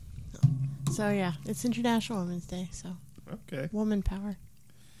So, yeah, it's International Women's Day, so. Okay. Woman power.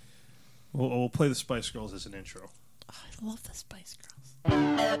 We'll play the Spice Girls as an intro. Oh, I love the Spice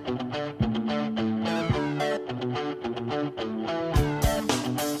Girls.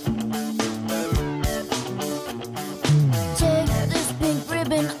 Take this pink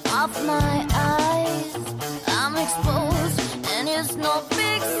ribbon off my eyes. I'm exposed, and it's no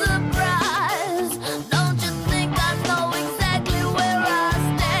big surprise. Don't you think I know exactly where I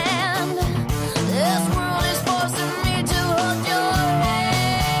stand? This world is forcing me to hold your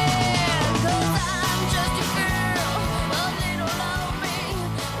hand. 'Cause I'm just a girl, a little lonely.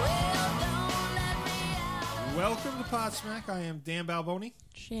 Well, don't let me out. Welcome to Podsmack. I am Dan Balboni.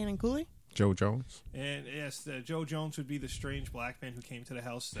 Shannon Cooley. Joe Jones. And yes, Joe Jones would be the strange black man who came to the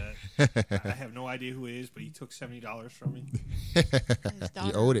house that I have no idea who he is, but he took $70 from me. His daughter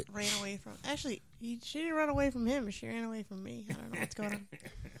You owed it. ran away from... Actually, she didn't run away from him. She ran away from me. I don't know what's going on.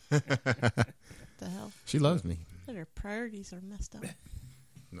 What the hell? She loves me. Her priorities are messed up.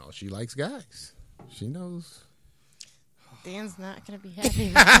 No, she likes guys. She knows. Dan's not going to be happy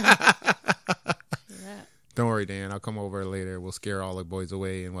with that. See that? Don't worry, Dan. I'll come over later. We'll scare all the boys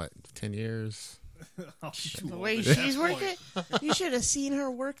away in, 10 years? I'll be too The old way at that she's point. working, you should have seen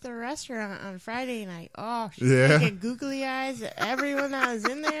her work the restaurant on Friday night. Oh, she's Yeah. making googly eyes at everyone that was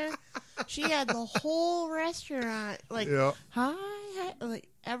in there. She had the whole restaurant Yep. hi, like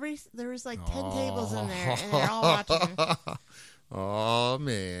there was like 10 tables in there, and they're all watching her. Oh,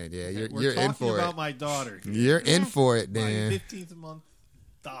 man. Yeah, We're you're talking in for about it. my daughter. You're in Yeah. for it, My Dan. 15th month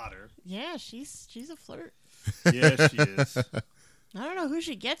daughter. Yeah, she's a flirt. Yeah, she is. I don't know who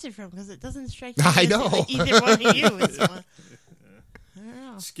she gets it from because it doesn't strike me I as know. like either one of you is one. I don't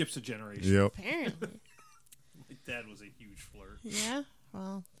know. Skips a generation. Yep. Apparently, My dad was a huge flirt. yeah.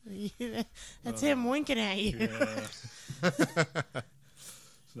 Well, that's him winking at you. Yeah.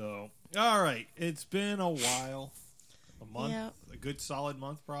 So, all right. It's been a while. A month. Yeah. A good solid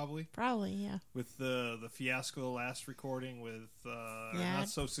month, probably. Probably, yeah. With the fiasco of the last recording with Yeah. not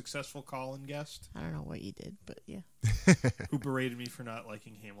so successful call-in guest I don't know what you did, but yeah. who berated me for not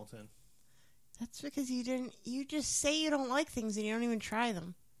liking Hamilton. That's because you didn't. You just say you don't like things and you don't even try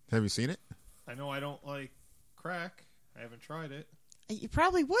them. Have you seen it? I know I don't like crack. I haven't tried it. You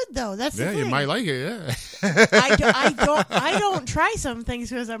probably would though. That's the Yeah, thing. you might like it, yeah. I don't try some things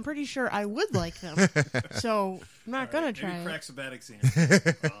because I'm pretty sure I would like them. So I'm not gonna try Maybe it. crack's a bad example.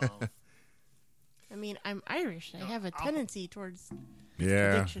 I mean, I'm Irish. I have a tendency towards.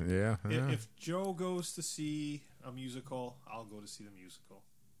 Yeah, Addiction. yeah. If Joe goes to see a musical, I'll go to see the musical.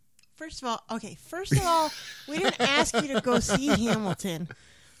 First of all, we didn't ask you to go see Hamilton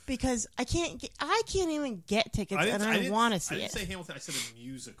because I can't even get tickets, and I want to see I it. didn't say Hamilton. I said a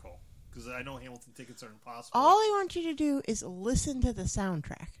musical because I know Hamilton tickets are impossible. All I want you to do is listen to the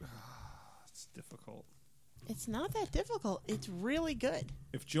soundtrack. It's difficult. It's not that difficult. It's really good.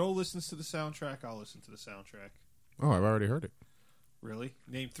 If Joe listens to the soundtrack, I'll listen to the soundtrack. Oh, I've already heard it. Really?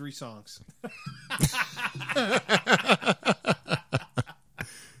 Name 3 songs.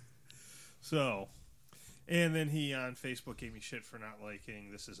 So, and then he on Facebook gave me shit for not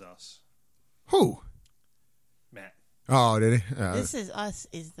liking This Is Us. Who? Matt. Oh, did he? This Is Us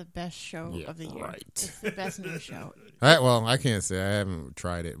is the best show Yeah, of the year. right. It's the best new show. Well, I can't say I haven't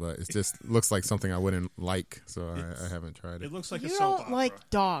tried it, but it just looks like something I wouldn't like, so I haven't tried It it. looks like You a soap don't opera. like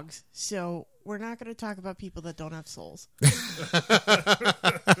dogs, so we're not going to talk about people that don't have souls.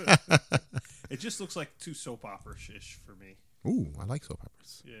 It just looks like too soap opera-ish for me. Ooh, I like soap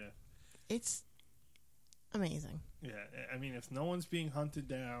operas. Yeah. It's amazing. Yeah. I mean, if no one's being hunted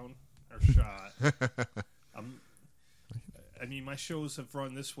down or shot, I mean, my shows have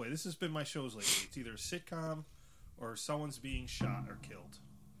run this way. This has been my shows lately. It's either a sitcom or someone's being shot or killed.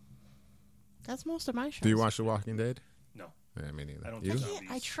 That's most of my shows. Do you watch The Walking Dead? No. Yeah, me neither. I don't You?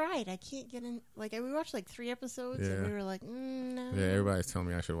 think I tried. I can't get in. Like, we watched like 3 episodes, and Yeah. we were like, no. Yeah, everybody's telling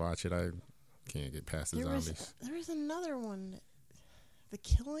me I should watch it. I can't get past the There zombies. was another one, The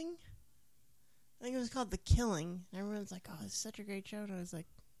Killing. I think it was called The Killing. And everyone's like, "Oh, it's such a great show," and I was like,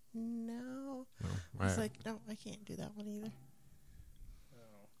 "No." No, I was like, "No, I can't do that one either."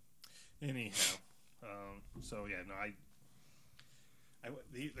 Anyhow, so yeah, no,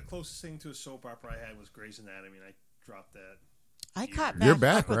 the closest thing to a soap opera I had was Grey's Anatomy, and I dropped that. I caught back. You're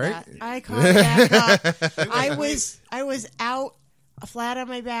back, up with right? that. I caught back up. I was out flat on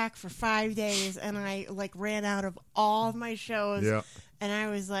my back for 5 days, and I like ran out of all of my shows. Yeah. And I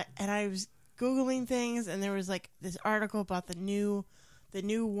was Googling things, and there was like this article about the new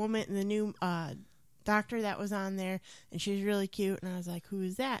woman, the new doctor that was on there, and she was really cute. And I was like, "Who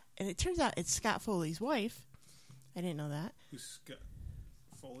is that?" And it turns out it's Scott Foley's wife. I didn't know that. Who's Scott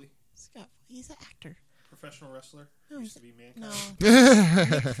Foley? Scott. He's an actor. Professional wrestler. No, Used to be Mankind. No.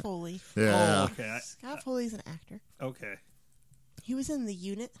 Mick Foley. Yeah. Oh, okay. Scott Foley's an actor. Okay. He was in The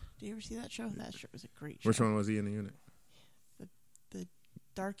Unit. Did you ever see that show? That show was a great show. Which one was he in the unit? The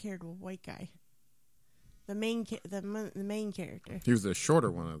dark-haired white guy. The main character. He was the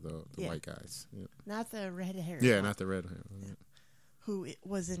shorter one of the Yeah. white guys. Yeah, Not the red hair. yeah, not the red hair. Yeah. Who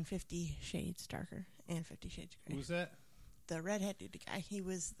was in 50 Shades Darker and 50 Shades Grey. Who's that? The redheaded guy.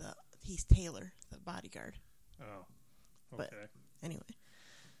 He's Taylor, the bodyguard. Oh. But- Okay. Anyway.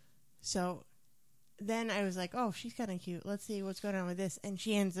 So then I was like, oh, she's kind of cute. Let's see what's going on with this. And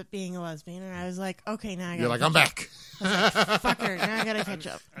she ends up being a lesbian. And I was like, okay, now I gotta You're like, I'm back. fuck her. Now I gotta catch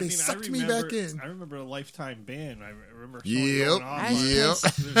up. They sucked me back in. I remember a Lifetime ban. I remember. Yep. Going off I was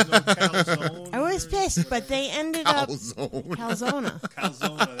like, pissed. There's no calzone. I was pissed, but they ended up Calzone. Calzona.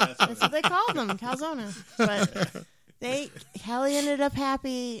 Calzone. That's what they called them, Calzona. But Kelly ended up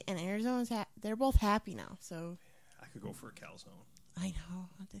happy, and Arizona's they're both happy now. So I could go for a calzone. I know,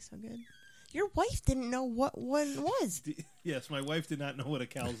 aren't they so good? Your wife didn't know what one was. Yes, my wife did not know what a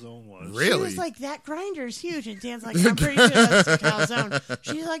calzone was. She Really? was like, that grinder's huge. And Dan's like, I'm pretty sure that's a calzone.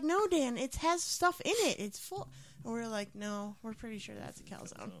 She's like, no, Dan, it has stuff in it. It's full. And we're like, no, we're pretty sure that's a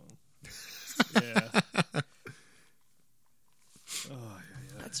calzone. Yeah. Oh,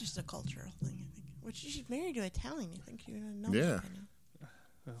 yeah. That's just a cultural thing, I think. Which she's married to an Italian. I think you would know Yeah. that by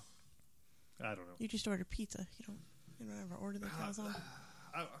now. I don't know. You just order pizza. You don't ever order the calzone.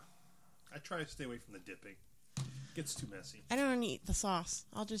 I try to stay away from the dipping. Gets too messy. I don't eat the sauce.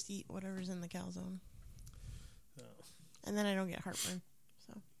 I'll just eat whatever's in the calzone. Oh. And then I don't get heartburn.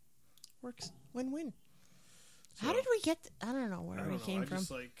 So, works. Win-win. So, How did we get... I don't know where I we don't know. came I from.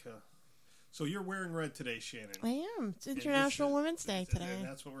 just like. So you're wearing red today, Shannon. I am. It's International And Women's Day and today.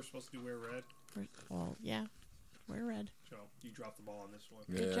 that's what we're supposed to do. Wear red. Well, yeah. We're red. So you dropped the ball on this one.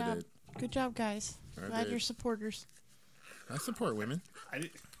 Good Yeah, I job. did. Good job, guys. I Glad did. you're supporters. I support women. I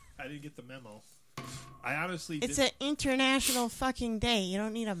didn't get the memo. I honestly. It's did, an international fucking day. You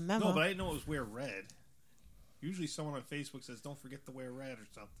don't need a memo. No, but I didn't know it was wear red. Usually, someone on Facebook says, "Don't forget to wear red" or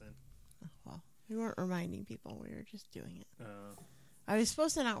something. Well, we weren't reminding people. We were just doing it. Uh, I was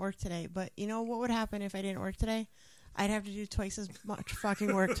supposed to not work today, but you know what would happen if I didn't work today? I'd have to do twice as much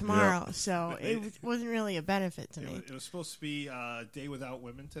fucking work tomorrow. So it wasn't really a benefit to me. it was supposed to be Day Without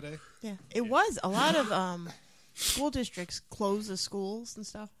Women today. Yeah, it was. A lot of school districts close the schools and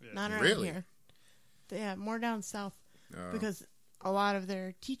stuff. Yeah. Not around Really? here. Yeah, more down south Oh. because a lot of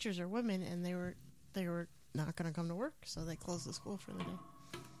their teachers are women, and they were not going to come to work, so they closed the school for the day.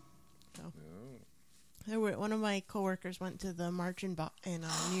 So, one of my coworkers went to the march in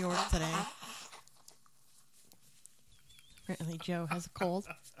New York today. Apparently, Joe has a cold.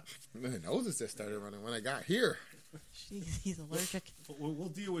 My nose just started running when I got here. He's allergic. We'll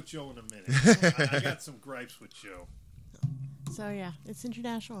deal with Joe in a minute. I got some gripes with Joe. So yeah, it's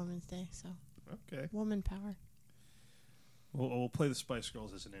International Women's Day. So Okay. woman power. We'll play the Spice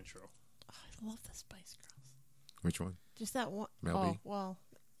Girls as an intro. Oh, I love the Spice Girls. Which one? Just that one. Mel Oh B? well,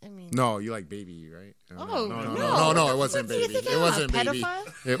 I mean. No, you like Baby, right? Oh, no, it wasn't What do you Baby. think It I'm, a wasn't Baby.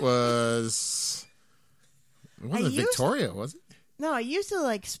 pedophile? It was. It wasn't used- Victoria, was it? No, I used to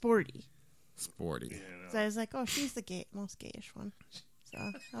like Sporty. Sporty. You So know. I was like, oh, she's the most gayish one.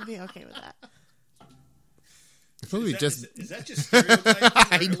 So I'll be okay with that. It's probably just. Is that just stereotyping?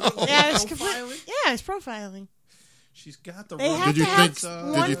 I know. Yeah, it's Profiling? Yeah, it's profiling. She's got the. They right- have Did you to have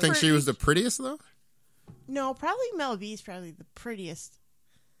think? one Did you think for she was each- the prettiest though? No, probably Mel B is probably the prettiest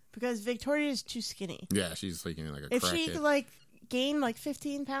because Victoria's too skinny. Yeah, she's like like a If she crackhead. could like gain like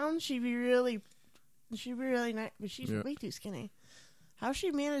 15 pounds, she'd be really nice. But she's Yeah. way too skinny. How she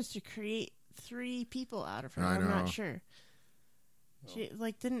managed to create 3 people out of her, I I'm know. not sure. She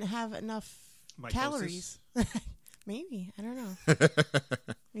like didn't have enough Mitosis? calories. Maybe, I don't know.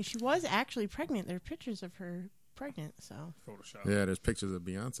 I mean, she was actually pregnant. There are pictures of her pregnant. So Photoshop. Yeah, there's pictures of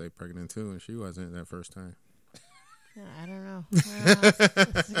Beyonce pregnant too, and she wasn't that first time. yeah, I don't know.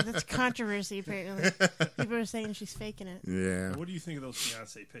 That's controversy. Apparently, people are saying she's faking it. Yeah. What do you think of those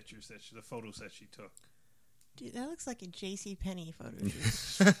Beyonce pictures the photos that she took? Dude, that looks like a J.C. Penney photo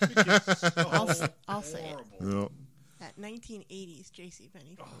shoot. I'll say it. Horrible. No. That 1980s J.C.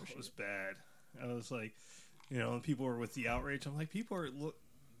 Penney Oh, photo it was shoot. bad. I was like, and people were with the outrage. I'm like, people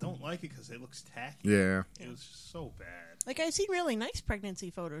don't like it because it looks tacky. Yeah. It was just so bad. Like, I've seen really nice pregnancy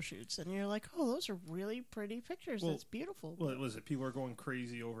photo shoots, and you're like, oh, those are really pretty pictures. Well- That's beautiful. Well, was it people are going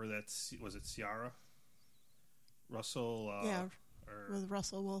crazy over that? Was it Ciara? Russell? Yeah, Or, with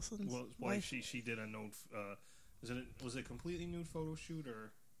Russell Wilson's well, wife. she did a nude. Was it a completely nude photo shoot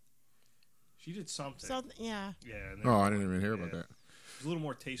or? She did something. So, yeah. Yeah. And Oh, I didn't even hear about yeah. that. It's a little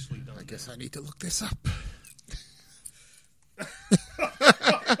more tastefully done. I guess I need to look this up.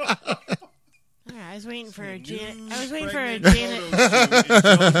 I was waiting for a Janet. New I was waiting for a pregnant Janet. photo shoot, and Joe's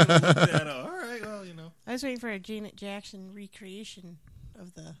gonna look that up. All right, well, I was waiting for a Janet Jackson recreation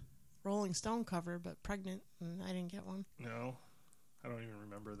of the Rolling Stone cover, but pregnant, and I didn't get one. No, I don't even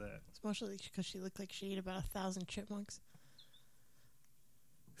remember that. It's mostly because she looked like she ate about 1,000 chipmunks.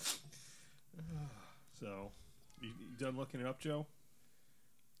 So, you done looking it up, Joe?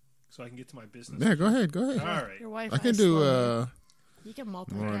 So I can get to my business. Yeah, go ahead. All Go ahead. right. Your wife. I can do You can more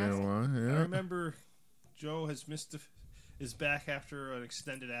multitask. than one. I Yeah. remember Joe is back after an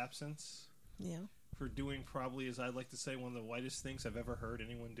extended absence Yeah. for doing probably, as I'd like to say, one of the whitest things I've ever heard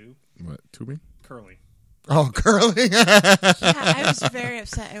anyone do: What? Tubing? curling. Oh, curling. Yeah, I was very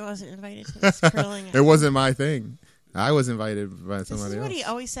upset I wasn't invited to this curling. It wasn't my thing. I was invited by This somebody is what else. he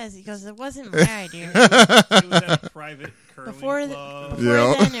always says. He goes, "It wasn't my idea." It was at a private curling Before club.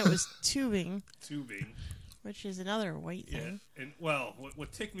 Yeah. then, it was tubing, Tubing. which is another white Yeah, thing. and well,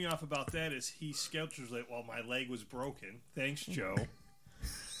 what ticked me off about that is he scheduled it while my leg was broken. Thanks, Joe.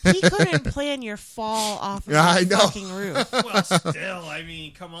 He couldn't plan your fall off of Yeah, I the know. fucking roof. Well, still, I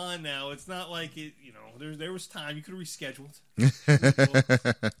mean, come on now. It's not like it. There was time. You could have rescheduled.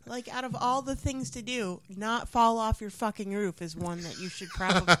 Like, out of all the things to do, not fall off your fucking roof is one that you should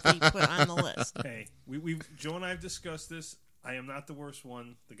probably put on the list. Hey, Joe and I have discussed this. I am not the worst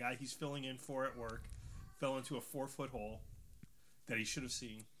one. The guy he's filling in for at work fell into a 4-foot hole that he should have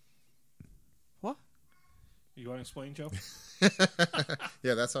seen. What? You want to explain, Joe?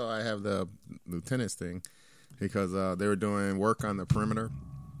 Yeah, that's how I have the lieutenant's thing, because they were doing work on the perimeter,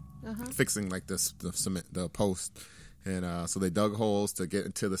 fixing like the cement, the post, and so they dug holes to get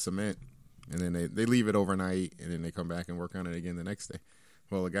into the cement, and then they leave it overnight, and then they come back and work on it again the next day.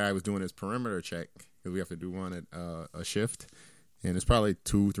 Well, the guy was doing his perimeter check because we have to do one at a shift, and it's probably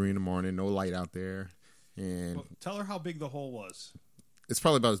 2-3 in the morning, no light out there, and Well, tell her how big the hole was. it's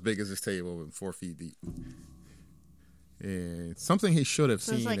probably about as big as this table and 4 feet deep. And something he should have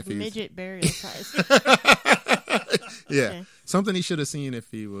So it's seen like if he was, midget burial size. yeah, Okay. something he should have seen if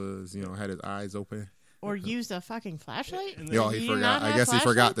he was, had his eyes open. Or used a fucking flashlight? And Yo, the, he You do forgot. not I have guess he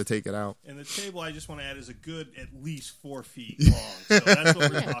forgot to flashlights? take it out. and the table, I just want to add, is a good at least 4 feet long. So that's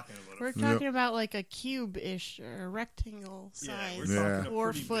what we're Yeah. talking about. We're talking about like a cube-ish or a rectangle Yeah, size. we're Yeah. talking a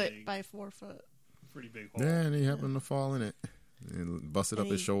 4 pretty foot big, by 4 foot. pretty big hole. Yeah, and he happened to fall in it and busted up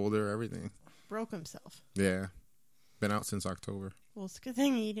And his he- shoulder, everything. Broke himself. Yeah, been out since October. Well, it's a good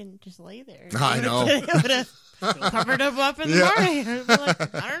thing he didn't just lay there. I know. It would have covered him up in the Yeah. morning. It'd be like,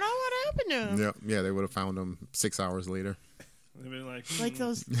 I don't know what happened to him. Yeah, they would have found him 6 hours later. They've been like, Like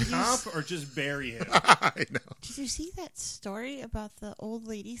those. Did you, comp or just bury him. I know. did you see that story about the old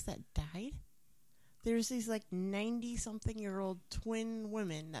ladies that died? There's these like 90-something-year-old twin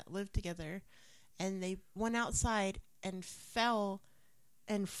women that lived together, and they went outside and fell,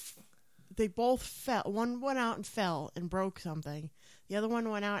 and they both fell. One went out and fell and broke something. The other one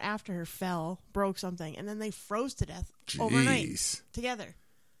went out after her, fell, broke something, and then they froze to death overnight Jeez. together.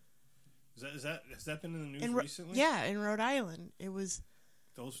 Has that been in the news In recently? Yeah, in Rhode Island. It was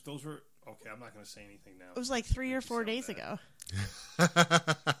Those were okay. I'm not going to say anything now. it was like 3 or 4 So days bad. ago.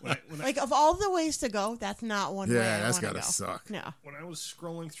 When I, Like, of all the ways to go, that's not one way Yeah, I that's want to gotta go. suck. No. when I was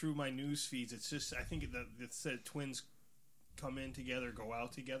scrolling through my news feeds, it's just I think it said twins come in together, go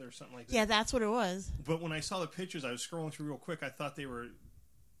out together, or something like that. Yeah, that's what it was. But when I saw the pictures, I was scrolling through real quick. I thought they were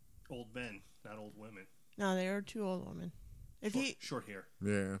old men, not old women. No, they were 2 old women. If you Short hair.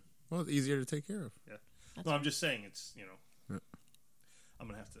 Yeah. Well, it's easier to take care of. Yeah. That's No, I'm just saying it's Yeah. I'm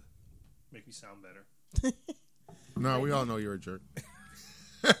gonna have to make me sound better. No, we all know you're a jerk.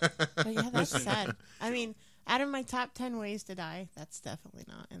 But yeah, that's Listen. sad. I mean, out of my top 10 ways to die, that's definitely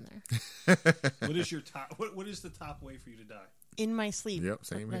not in there. What is your top? What is the top way for you to die? In my sleep. Yep,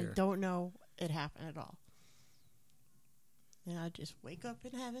 same but here. I don't know it happened at all. And I'll just wake up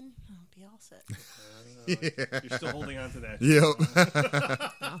in heaven. I'll be all set. You're still holding on to that. Yep.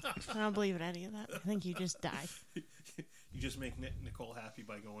 No, I don't believe in any of that. I think you just die. You just make Nicole happy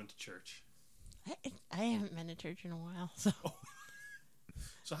by going to church. I haven't been to church in a while, so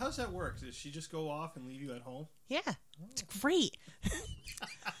So how does that work? Does she just go off and leave you at home? yeah, it's great.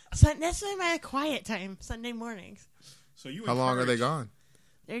 So that's my quiet time, Sunday mornings. So you How long are they encourage- gone?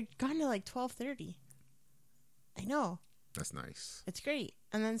 They're gone to like 12:30. I know. That's nice. It's great.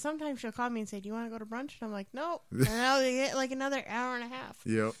 And then sometimes she'll call me and say, "Do you want to go to brunch?" And I'm like, "Nope." And I'll get like another hour and a half.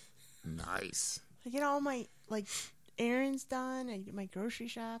 Yep. Nice. I get all my like errands done. I do my grocery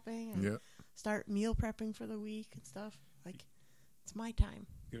shopping. I Yep. start meal prepping for the week and stuff. Like, it's my time.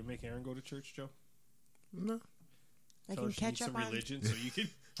 You gonna make Aaron go to church, Joe? No. I Tell her can she needs catch up some on. religion so you can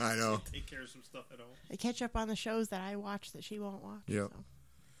I know. take care of some stuff at home. I catch up on the shows that I watch that she won't watch. Yep.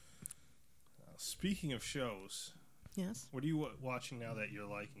 So. Speaking of shows, Yes. what are you watching now that you're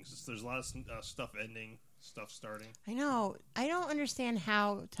liking? 'Cause there's a lot of stuff ending, stuff starting. I know. I don't understand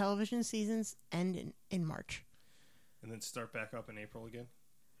how television seasons end in March. And then start back up in April again.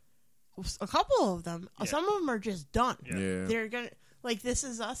 A couple of them. Yeah. Some of them are just done. Yeah. They're gonna This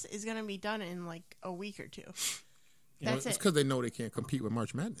Is Us is gonna be done in like a week or two. Yeah, That's It's it. because they know they can't compete with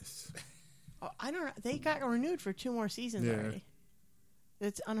March Madness. Oh, I don't know. They got renewed for 2 more seasons Yeah. already.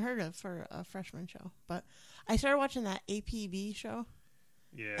 It's unheard of for a freshman show. But I started watching that APB show,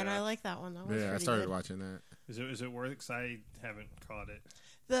 Yeah. and I like that one. That one's Yeah, I pretty started good. watching that. Is it worth it? 'Cause I haven't caught it.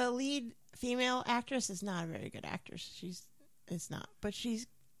 The lead female actress is not a very good actress. It's not, but she's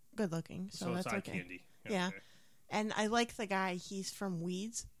good looking, so it's that's eye okay. candy. Yeah. Okay. And I like the guy. He's from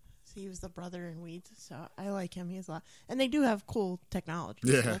Weeds. So he was the brother in Weeds, so I like him. He has a lot, and they do have cool technology.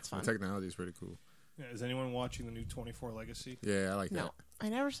 Yeah, so that's the fun. technology is pretty cool. Yeah, is anyone watching the new 24 Legacy? Yeah, I like No, that. I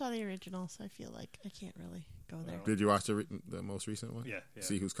never saw the original, so I feel like I can't really go there. No. Did you watch the most recent one? Yeah.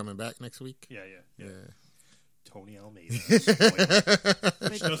 See who's coming back next week? Yeah. Yeah. Tony Almeida. Spoiler.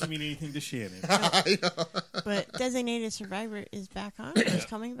 Which doesn't mean anything to Shannon. But Designated Survivor is back on. It's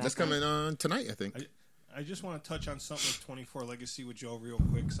coming back. That's coming on tonight, I think. I just want to touch on something with 24 Legacy with Joe real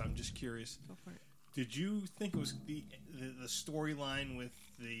quick, because I'm just curious. Go for it. Did you think it was the storyline with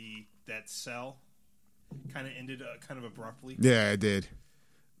that cell kind of ended kind of abruptly? Yeah, I did.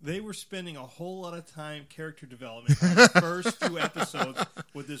 They were spending a whole lot of time character development on the first few episodes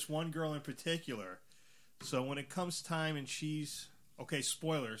with this one girl in particular. So when it comes time and she's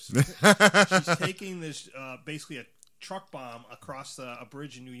spoilers. She's taking this basically a truck bomb across a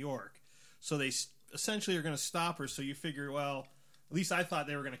bridge in New York. So they essentially are going to stop her. So you figure, well, at least I thought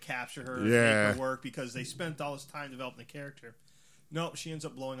they were going to capture her and make her work because they spent all this time developing the character. Nope, she ends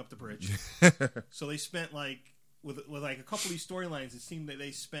up blowing up the bridge. So they spent with like a couple of these storylines, it seemed that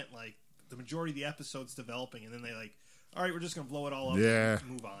they spent like the majority of the episodes developing, and then they all right, we're just going to blow it all up and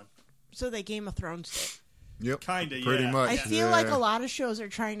move on. So they Game of Thrones did. Yep. Kinda, yeah. Pretty much. I feel like a lot of shows are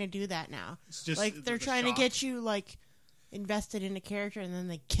trying to do that now. It's just like they're the trying shock. to get you invested in a character, and then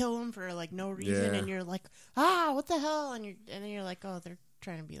they kill him for no reason, Yeah. and you're like, what the hell? And then you're like, oh, they're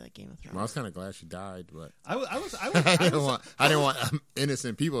trying to be like Game of Thrones. Well, I was kind of glad she died, but I was I didn't want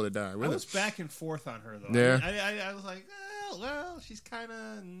innocent people to die. I With was it. back and forth on her though. Yeah. I was like, well, she's kind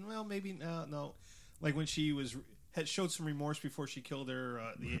of maybe no. Like when she had showed some remorse before she killed her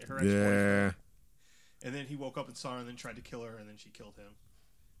ex-boyfriend, Yeah. and then he woke up and saw her and then tried to kill her and then she killed him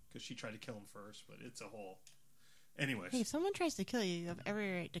because she tried to kill him first. But it's a whole. Anyways, Hey, if someone tries to kill you, you have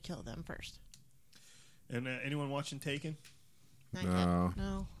every right to kill them first. and anyone watching Taken? Not No. yet.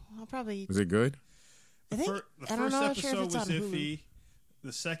 No, I'll probably. Was it good? I think The I don't first know. episode Sure if it's was on Hulu. iffy.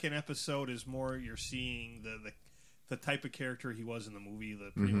 The second episode is more you're seeing the type of character he was in the movie,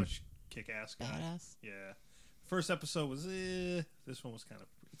 the pretty much kick-ass guy. Badass. Yeah. First episode was this one was kind of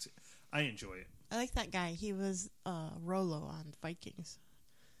I enjoy it. I like that guy. He was Rolo on Vikings,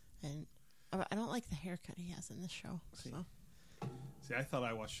 and I don't like the haircut he has in this show. So. See, I thought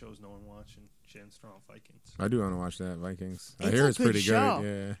I watched shows no one watched, and Jen Strong Vikings. I do want to watch that Vikings. I It's hear a it's good pretty show.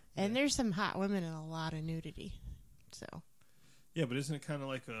 good. Yeah. And there's some hot women and a lot of nudity. So Yeah, but isn't it kind of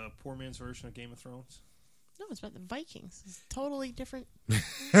like a poor man's version of Game of Thrones? no, it's about the Vikings. It's totally different.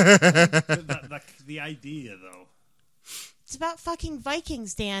 the idea, though. It's about fucking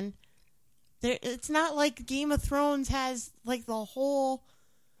Vikings, Dan. It's not like Game of Thrones has the whole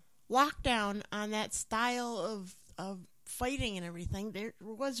lockdown on that style of fighting and everything. There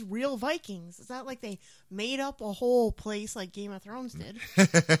was real Vikings. It's not like they made up a whole place like Game of Thrones did.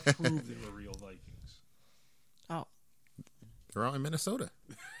 Prove they were real Vikings. Oh, They're out in Minnesota.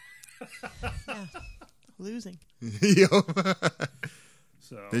 yeah. Losing. Yo.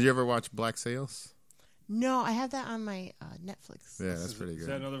 So Did you ever watch Black Sails? No, I have that on my Netflix. Yeah, that's pretty Is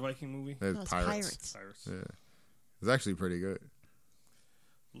that good. another Viking movie? That's No, it's Pirates. Pirates, Yeah. It's actually pretty good.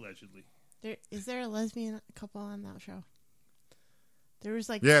 allegedly. Is there a lesbian couple on that show? There was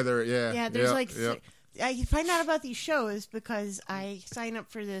Yeah, there's I find out about these shows because I sign up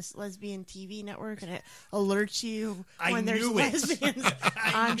for this lesbian TV network and it alerts you when there's lesbians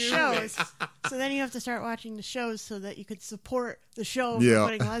on shows. So then you have to start watching the shows so that you could support the show for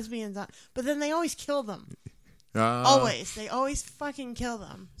putting lesbians on. But then they always kill them. Always. They always fucking kill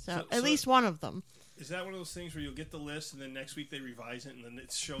them. So at least one of them. Is that one of those things where you'll get the list and then next week they revise it and then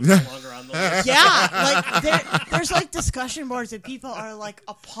it shows no longer on the list? Yeah, there's discussion boards and people are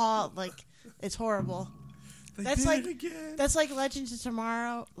appalled, it's horrible. That's did like it again. That's like Legends of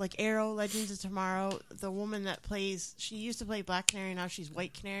Tomorrow, like Arrow, Legends of Tomorrow. The woman that plays, she used to play Black Canary, now she's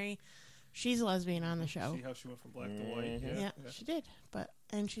White Canary. She's a lesbian on the show. See how she went from black to white? Yeah, she did.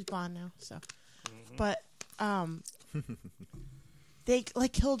 And she's blonde now. So, but they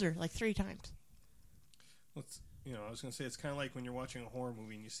like killed her like 3 times. I was gonna say it's kind of like when you're watching a horror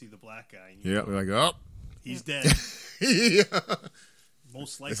movie and you see the black guy. And Yeah, we're like, oh, he's dead. yeah.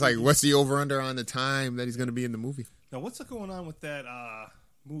 Most likely. It's like, what's the over under on the time that he's going to be in the movie? Now, what's going on with that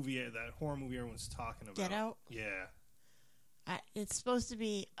movie, that horror movie everyone's talking about? Get Out? Yeah. It's supposed to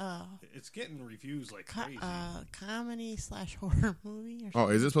be It's getting reviews like crazy. comedy/horror movie. Or Oh,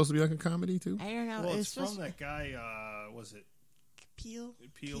 is it supposed to be like a comedy too? I don't know. Well, it's it's from supposed that guy, was it Peel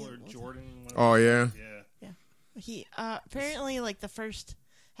or was it? Jordan? Oh, yeah. Yeah. He apparently like the first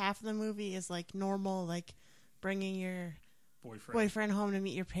half of the movie is like normal, like bringing your boyfriend home to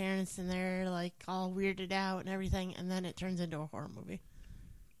meet your parents, and they're like all weirded out and everything, and then it turns into a horror movie.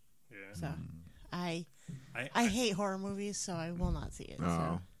 Yeah. So I hate horror movies, so I will not see it. Oh.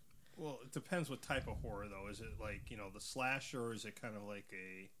 So. Well, it depends what type of horror, though. Is it like, the slasher, or is it kind of like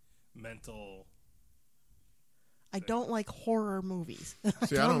a mental... I don't like horror movies.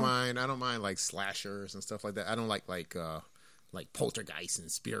 See, I don't mind like slashers and stuff like that. I don't like Poltergeist and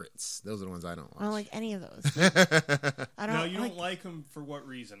Spirits. Those are the ones I don't watch. I don't like any of those. I don't. No, you don't like them for what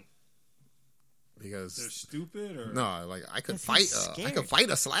reason? Because They're stupid, or no, like I could Because fight. he's I could fight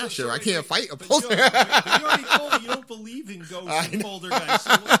a slasher. I can't fight a But poltergeist. you already told me you don't believe in ghosts and poltergeists.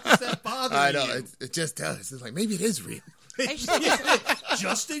 So what does that bother I know you? it just does. It's like maybe it is real. I just think it's,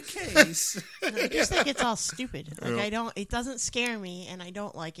 Just in case. I just think it's all stupid. Like I don't. It doesn't scare me, and I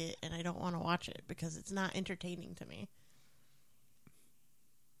don't like it, and I don't want to watch it because it's not entertaining to me.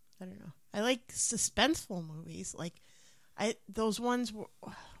 I don't know. I like suspenseful movies, like those ones.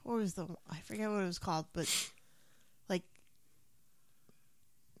 What was I forget what it was called, but like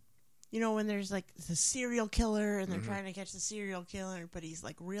when there's like the serial killer and they're trying to catch the serial killer, but he's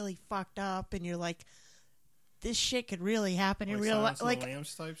like really fucked up, and you're like, this shit could really happen in real life. Like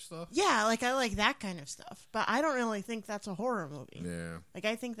Lambs type stuff. Yeah, like I like that kind of stuff, but I don't really think that's a horror movie. Yeah. Like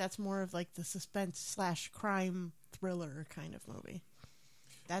I think that's more of like the suspense/crime thriller kind of movie.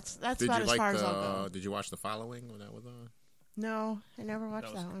 That's Did about you as like far as I'll go. Did you watch The Following when that was on? No, I never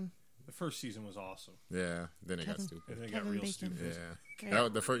watched that one. The first season was awesome. Yeah. Then it got Kevin- stupid. And then it Kevin got real Bacon. stupid. Yeah.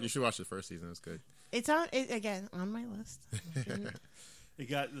 Great. The first. You should watch the first season. It's good. It's on again on my list.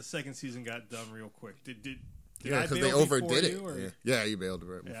 The second season got done real quick. Did Yeah, I because bail they overdid before it. you, or- Yeah, you bailed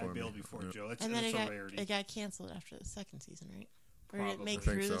right Yeah, before I bailed me. before Yeah. Joe. That's, And then that's it a got rarity. it got canceled after the second season, right? Or did it Probably. make I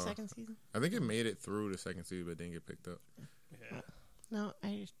think through the so. second season? I think it made it through the second season, but didn't get picked up. Yeah. No,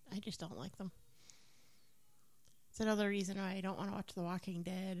 I just don't like them. It's another reason why I don't want to watch The Walking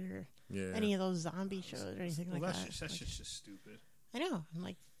Dead or Yeah. any of those zombie shows or anything Well, like that's that. just stupid. I know. I'm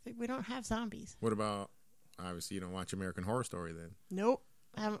like, we don't have zombies. What about? Obviously, you don't watch American Horror Story then. Nope.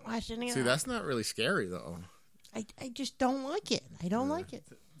 I haven't watched any of See, that. that's not really scary though. I just don't like it. I don't like it.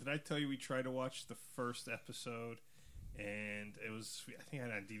 Did I tell you we tried to watch the first episode, and it was, I think I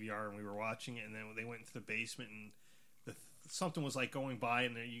had it on DVR, and we were watching it, and then they went into the basement, and something was like going by,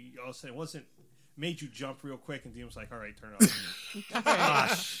 and you all of a sudden it wasn't, made you jump real quick, and Dean was like, all right, turn it off.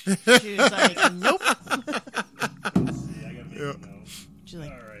 Gosh. She was like, nope. See, I gotta make Yeah. it known. She's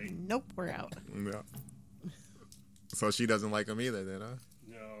like, All right. nope, we're out. Yeah. So she doesn't like them either, then, huh?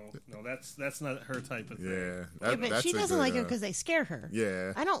 No, that's not her type of thing. Yeah. Yeah, but that's she a doesn't good, like them because they scare her.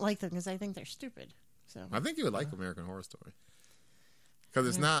 Yeah. I don't like them because I think they're stupid. So I think you would like American Horror Story. Because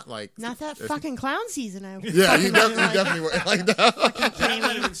it's not like... not that it's- fucking clown season. I Yeah, you fucking really like. definitely would like that. That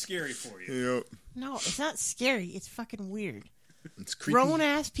might have been scary for you. Yep. No, it's not scary. It's fucking weird. It's creepy. Grown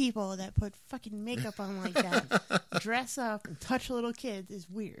ass people that put fucking makeup on like that, dress up and touch little kids is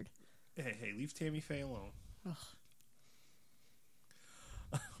weird. Hey, leave Tammy Faye alone. Ugh.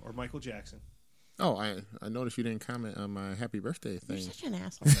 Or Michael Jackson. Oh, I noticed you didn't comment on my happy birthday You're thing. such an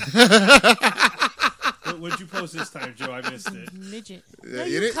asshole. What did you post this time, Joe? I missed it. Midget. Yeah, No,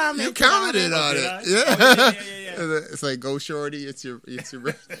 you you didn't- commented, you commented on Did it. I? Yeah. Oh, yeah. It's like, go shorty, it's your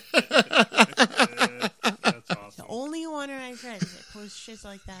birthday. That's The awesome. only one of my friends that posts shit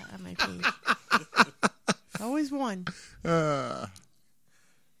like that on my page. Always one. Uh,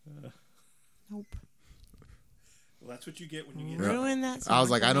 Nope. Well, that's what you get when you get. Ruin that. I was song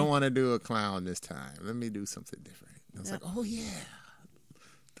like, for I don't me. want to do a clown this time. Let me do something different. I was Yeah. like, oh yeah,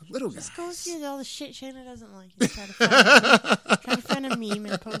 the little guy. Just go see all the shit Shanna doesn't like. And try to find a meme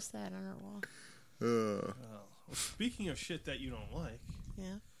and post that on her wall. Well, speaking of shit that you don't like,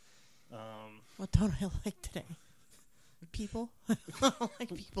 Yeah. um, What don't I like today? People. I don't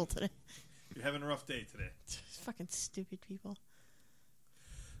like people today. You're having a rough day today. Fucking stupid people.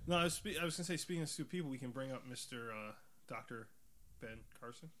 No, I was going to say, speaking of stupid people, we can bring up Mr. Dr. Ben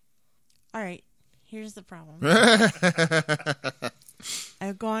Carson. All right, here's the problem.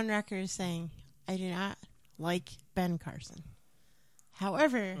 I go on record as saying I do not like Ben Carson.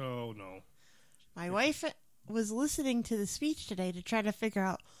 However, Oh, no. my wife was listening to the speech today to try to figure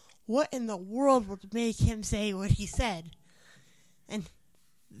out what in the world would make him say what he said. And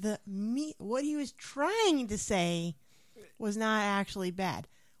what he was trying to say was not actually bad.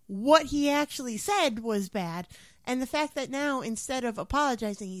 What he actually said was bad. And the fact that now, instead of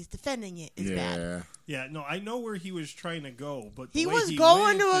apologizing, he's defending it is bad. Yeah, no, I know where he was trying to go, but He was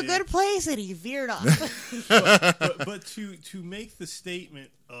going to a good place and he veered off. but to make the statement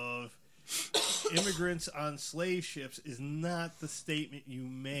of immigrants on slave ships is not the statement you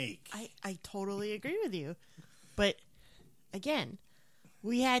make. I totally agree with you. But, again,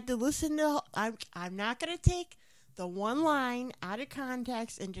 we had to listen to... I'm not going to take the one line out of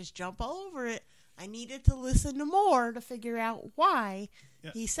context and just jump all over it. I needed to listen to more to figure out why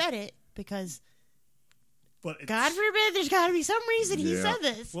he said it, because God forbid there's got to be some reason he said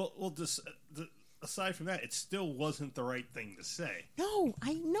this. Well, aside from that, it still wasn't the right thing to say. No,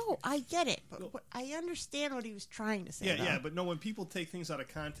 I know, I get it, but I understand what he was trying to say. Yeah, but no, when people take things out of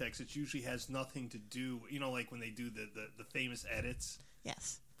context, it usually has nothing to do, like when they do the famous edits.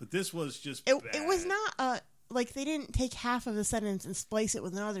 Yes. But this was just It was not like they didn't take half of the sentence and splice it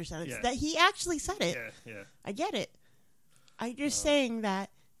with another sentence. That he actually said it. Yeah. I get it. I'm just saying that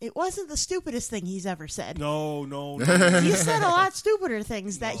it wasn't the stupidest thing he's ever said. No. He said a lot stupider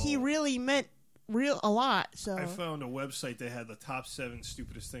things that he really meant a lot. So I found a website that had the top 7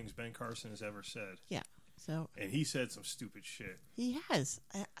 stupidest things Ben Carson has ever said. Yeah. So and he said some stupid shit. He has.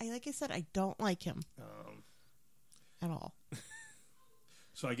 I like I said, I don't like him at all.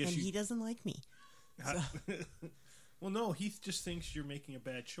 So I guess he doesn't like me. So. Well, no, he just thinks you're making a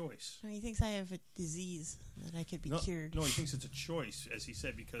bad choice. He thinks I have a disease that I could be cured. No, he thinks it's a choice, as he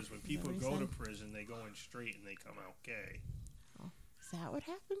said, because when people go to prison, they go in straight and they come out gay. Oh, is that what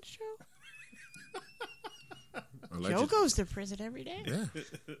happens, Joe? Joe Joe goes to prison every day. Yeah.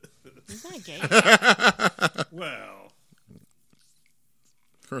 He's not gay. Well.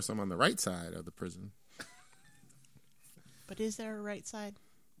 First, I'm on the right side of the prison. But is there a right side?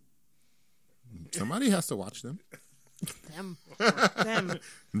 Somebody has to watch them.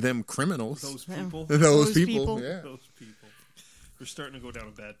 Them criminals. Those people. Those people. Yeah. Those people. We're starting to go down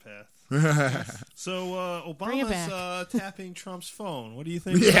a bad path. So Obama's tapping Trump's phone. What do you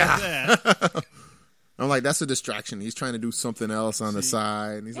think about that? I'm like, that's a distraction. He's trying to do something else on the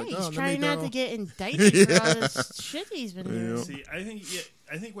side. And he's like, he's trying not to get indicted for all this shit he's been doing. See,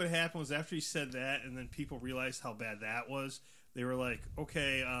 I think what happened was after he said that, and then people realized how bad that was. They were like,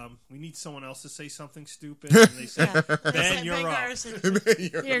 okay, we need someone else to say something stupid. And they said, Ben, you're up.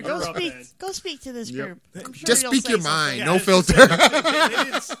 Here, go speak to this group. I'm sure just speak your mind. Yeah, no filter.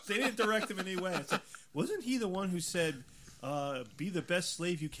 They didn't direct him in any way. Like, wasn't he the one who said, be the best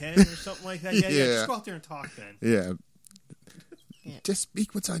slave you can or something like that? Yeah, just go out there and talk then. Yeah. Just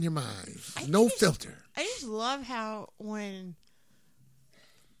speak what's on your mind. No filter. I just love how when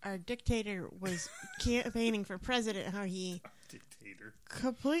our dictator was campaigning for president, how he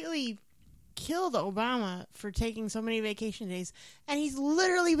completely killed Obama for taking so many vacation days, and he's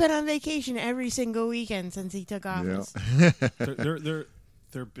literally been on vacation every single weekend since he took office. Yep.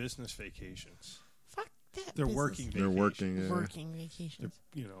 They're business vacations. Fuck that. They're working vacations. They're working. Yeah. Working vacations.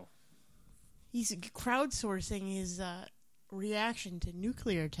 He's crowdsourcing his reaction to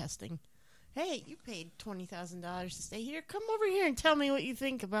nuclear testing. Hey, you paid $20,000 to stay here. Come over here and tell me what you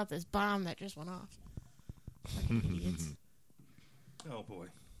think about this bomb that just went off. Fucking idiots. Oh, boy.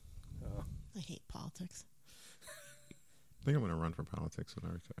 I hate politics. I think I'm going to run for politics when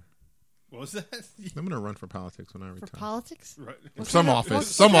I retire. What was that? I'm going to run for politics when I retire. For politics? Right. Some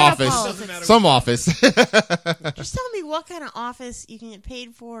office. Some office. Just tell me what kind of office you can get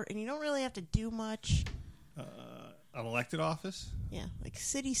paid for, and you don't really have to do much. An elected office? Yeah, like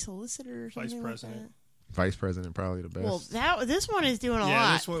city solicitor or something. Vice president. Like that. Vice president, probably the best. Well, this one is doing a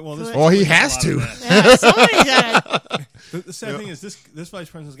lot. He has to. Yeah, somebody's got to. The sad thing is, this vice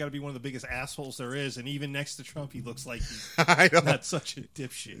president's got to be one of the biggest assholes there is, and even next to Trump, he looks like he's not such a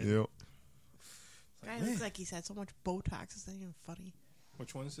dipshit. Yep. Guy looks like he's had so much Botox. It's not even funny.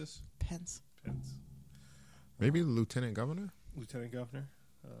 Which one is this? Pence. Maybe the lieutenant governor? Lieutenant governor?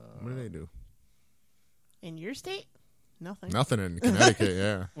 What do they do? In your state? Nothing. Nothing in Connecticut,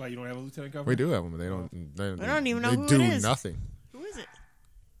 yeah. Why, you don't have a lieutenant governor? We do have them, but they don't even know who They do it is. nothing. Who is it?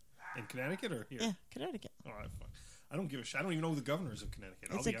 In Connecticut or here? Yeah, Connecticut. All right, I don't give a shit. I don't even know who the governor is of Connecticut.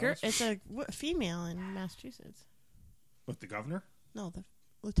 It's a girl. It's a female in Massachusetts. What, the governor? No, the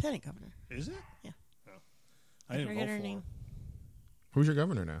lieutenant governor. Is it? Yeah. Oh. I didn't forget vote her for name. him. Who's your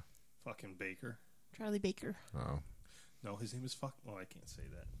governor now? Fucking Baker. Charlie Baker. Oh, No, his name is Well, I can't say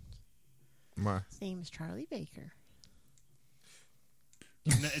that. my. His name is Charlie Baker.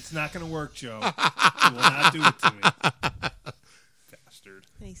 It's not going to work, Joe. You will not do it to me. Bastard.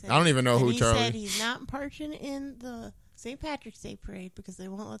 And he said, I don't even know who he Charlie. said he's not marching in the St. Patrick's Day parade because they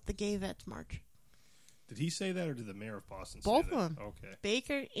won't let the gay vets march. Did he say that, or did the mayor of Boston Both say that? of them. Okay.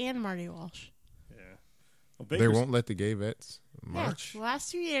 Baker and Marty Walsh. Yeah. Well, They Baker's- won't let the gay vets march. Yeah, the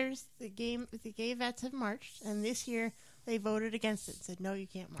last 2 years, the gay vets have marched, and this year they voted against it and said, no, you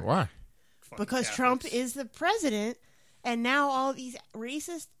can't march. Why? fucking Because Catholics. Trump is the president, and now all these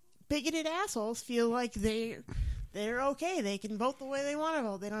racist, bigoted assholes feel like they're okay. They can vote the way they want to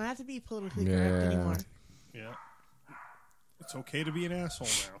vote. They don't have to be politically correct Yeah. anymore. Yeah. It's okay to be an asshole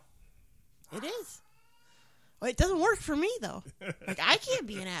now. It is. Well, it doesn't work for me, though. Like, I can't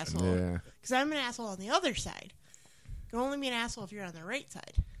be an asshole. Yeah. Because I'm an asshole on the other side. You can only be an asshole if you're on the right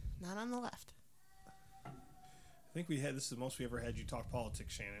side, not on the left. I think this is the most we ever had you talk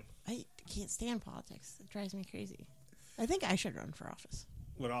politics, Shannon. I can't stand politics. It drives me crazy. I think I should run for office.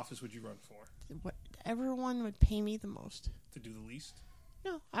 What office would you run for? Whatever one would pay me the most. To do the least?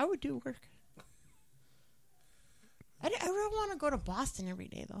 No, I would do work. I don't want to go to Boston every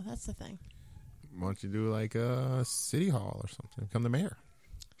day, though. That's the thing. Why don't you do like a city hall or something? Become the mayor.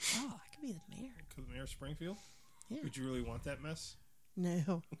 Oh, I could be the mayor. Because Mayor of Springfield? Yeah. Would you really want that mess?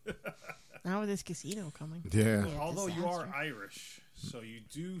 No. Not with this casino coming. Yeah. Yeah, Although you are disaster. Irish, so you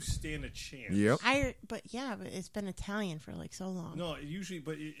do stand a chance. Yep. But it's been Italian for like so long. No, it's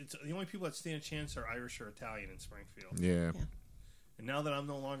the only people that stand a chance are Irish or Italian in Springfield. Yeah. Yeah. And now that I'm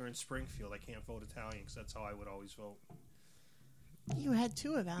no longer in Springfield, I can't vote Italian because that's how I would always vote. You had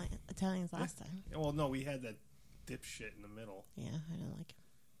two Italians last time. Yeah, well, no, we had that dipshit in the middle. Yeah, I didn't like him.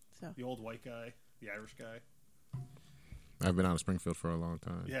 So The old white guy, the Irish guy. I've been out of Springfield for a long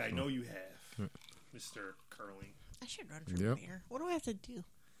time. Yeah, I so. know you have, Mr. Curling. I should run for Yep. mayor. What do I have to do?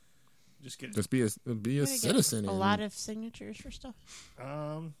 Just get. Just be a I'm gonna get citizen. A and- lot of signatures for stuff. I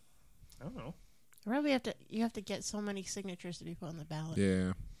don't know. Probably you have to get so many signatures to be put on the ballot.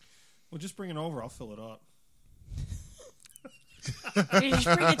 Yeah. Well, just bring it over. I'll fill it up. You just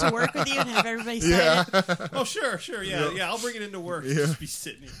bring it to work with you and have everybody sign it. Oh, sure, yeah. I'll bring it into work. Yeah. Just be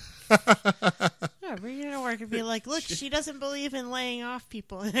sitting here. Yeah, bring it to work and be like, look, she doesn't believe in laying off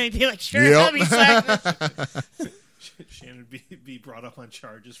people. And I'd be like, sure, Yep. let me sign this. Shannon be brought up on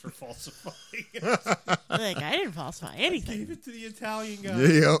charges for falsifying. Like, I didn't falsify anything. Gave it to the Italian guy.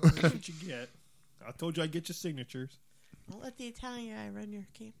 Yep. That's what you get. I told you I'd get your signatures. Don't let the Italian guy run your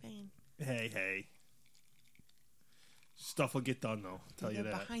campaign. Hey. Stuff will get done, though. I'll tell you The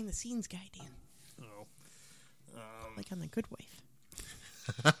that. behind the scenes guy, Dan. Oh. Like on The Good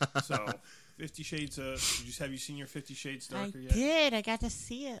Wife. So, 50 Shades of... Have you seen your 50 Shades I Darker yet? did. I got to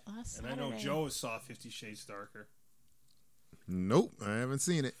see it last And I Saturday. know Joe has saw 50 Shades Darker. Nope. I haven't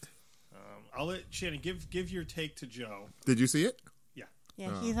seen it. I'll let Shannon give your take to Joe, Did you see it?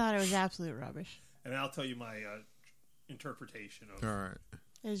 Yeah, he thought it was absolute rubbish. and I'll tell you my interpretation of. All right.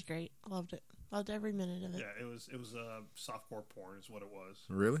 It was great. Loved it. Loved every minute of it. Yeah, it was softcore porn is what it was.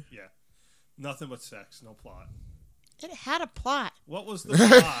 Really? Yeah, nothing but sex, no plot. It had a plot. What was the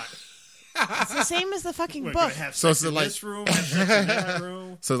plot? It's the same as the fucking We're book. gonna have So sex it's in like- this room, have sex in that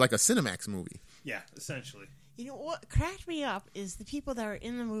room. So it's like a Cinemax movie. Yeah, essentially. You know what cracked me up is the people that were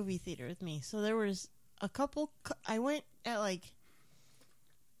in the movie theater with me. So there was a couple. I went at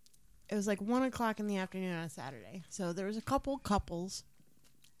it was like 1:00 in the afternoon on Saturday. So there was a couple couples,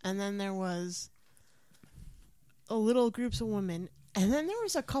 and then there was a little groups of women, and then there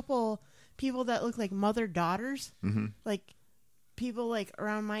was a couple people that looked like mother-daughters, like people like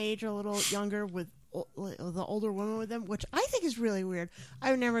around my age or a little younger with the older woman with them, which I think is really weird.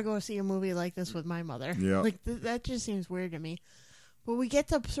 I would never go see a movie like this with my mother. Yeah. Like that just seems weird to me. But we get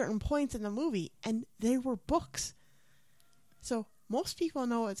to certain points in the movie, and they were books. So most people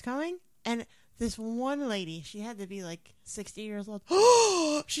know what's coming, and this one lady, she had to be like 60 years old.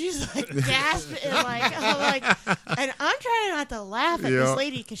 Oh, she's like gasping, and I'm trying not to laugh at Yeah. this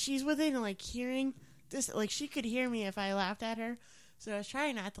lady because she's within like hearing this, like she could hear me if I laughed at her. So I was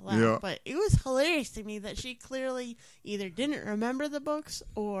trying not to laugh, Yeah. but it was hilarious to me that she clearly either didn't remember the books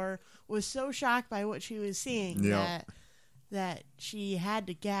or was so shocked by what she was seeing Yeah. that she had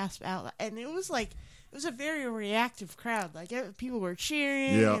to gasp out loud. And it was a very reactive crowd. Like people were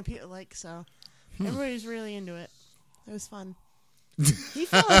cheering, Yeah. and people so everybody was really into it. It was fun. He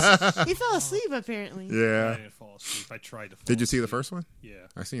fell asleep apparently. I Yeah. didn't fall asleep. I tried to fall Did you see the asleep. first one? Yeah.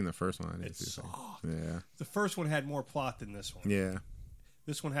 I seen the first one. I didn't It see the second. sucked. Yeah. The first one had more plot than this one. Yeah.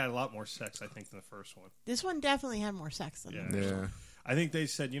 This one had a lot more sex, I think, than the first one. This one definitely had more sex than Yeah. the Yeah. I think they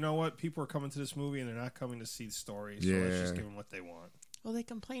said, you know what? People are coming to this movie and they're not coming to see the story, so let's just Yeah. give them what they want. Well, they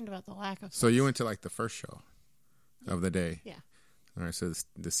complained about the lack of. So you went to like the first show of the day. Yeah. All right. So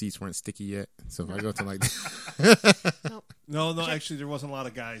the seats weren't sticky yet. So if I go to like, No, actually, there wasn't a lot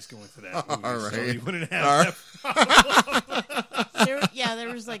of guys going to that movie, All so right. you wouldn't have There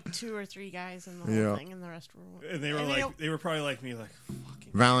was like 2 or 3 guys in the whole Yeah. thing, and the rest were. And they were probably like me, like,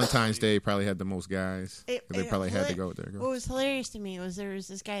 fucking Valentine's Day probably had the most guys. It- they it- probably had to go there. What was hilarious to me was there was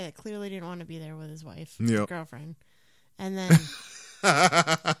this guy that clearly didn't want to be there with his wife, Yep. his girlfriend, and then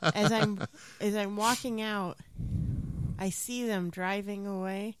as I'm walking out, I see them driving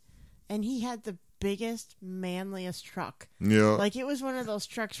away, and he had the biggest, manliest truck. Yeah. Like it was one of those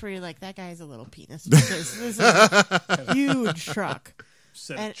trucks where you're like, that guy's a little penis because this is a huge truck.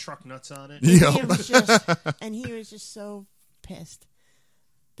 set and- truck nuts on it. Yeah. He was just so pissed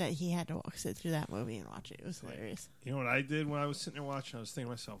that he had to sit through that movie and watch it. It was hilarious. You know what I did when I was sitting there watching? I was thinking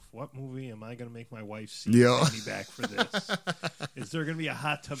to myself, what movie am I going to make my wife see Yeah. and pay me back for this? Is there going to be a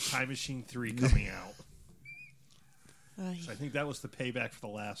Hot Tub Time Machine 3 coming out? So I think that was the payback for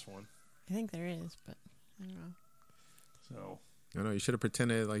the last one. I think there is, but I don't know. So I know you should have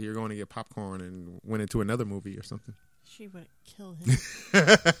pretended like you're going to get popcorn and went into another movie or something. She would kill him.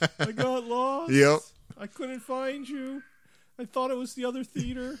 I got lost. Yep. I couldn't find you. I thought it was the other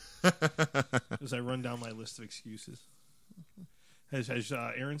theater. As I run down my list of excuses. Has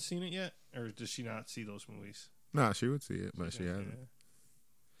Erin seen it yet? Or does she not see those movies? Nah, she would see it, but she Yeah. hasn't.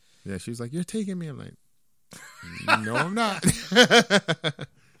 Yeah, she was like, "You're taking me." I'm like, "No, I'm not."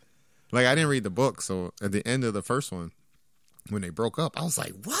 Like, I didn't read the book, so at the end of the first one, when they broke up, I was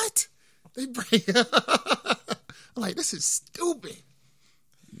like, "What? They break up?" I'm like, "This is stupid."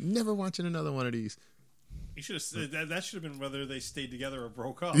 Never watching another one of these. You should have. That should have been whether they stayed together or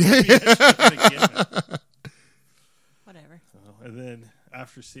broke up. That should have been a given. Whatever. And then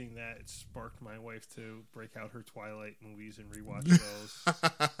after seeing that, it sparked my wife to break out her Twilight movies and rewatch those.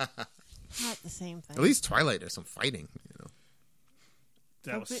 Not the same thing. At least Twilight, there's some fighting, you know.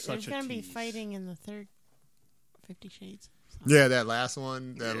 That was There's such a going to be tease. fighting in the third 50 Shades. Yeah, that last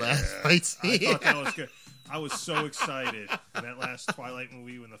one, last fight I scene. thought that was good. I was so excited in that last Twilight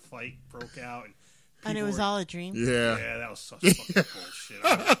movie when the fight broke out And it was all a dream. Yeah. Yeah, that was such fucking bullshit.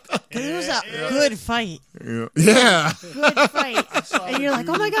 It was a good fight. Yeah. Good fight. And you're like,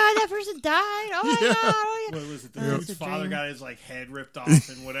 oh my God, that person died. Oh my God. Oh my What God. was it? The That's dude's a father dream. got his like head ripped off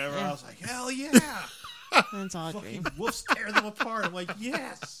and whatever. Yeah. I was like, hell yeah! That's all a Fucking dream. wolves tear them apart. I'm like,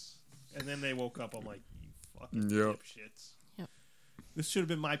 yes. And then they woke up. I'm like, you fucking Yep. dipshits. Yep. This should have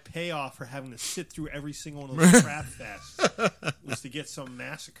been my payoff for having to sit through every single one of those crap fests. Was to get some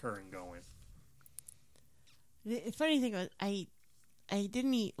massacring going. The funny thing was, I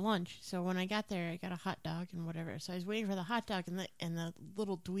didn't eat lunch, so when I got there, I got a hot dog and whatever. So I was waiting for the hot dog, and the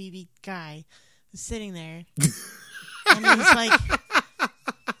little dweeby guy was sitting there, and he's like,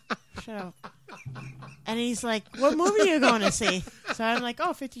 "Shut up!" And he's like, "What movie are you going to see?" So I'm like,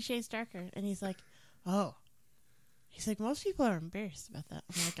 "Oh, 50 Shades Darker," and he's like, "Oh." He's like, most people are embarrassed about that.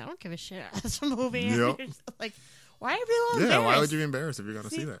 I'm like, I don't give a shit. That's a movie. Yep. Like, why are people embarrassed? Yeah, why would you be embarrassed if you're going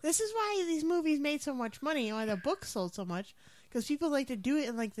to see that? This is why these movies made so much money and why the books sold so much. Because people like to do it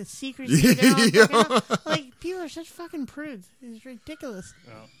in like the secret. Like people are such fucking prudes. It's ridiculous.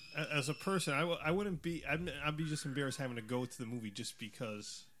 Well, as a person, I wouldn't be. I'd be just embarrassed having to go to the movie just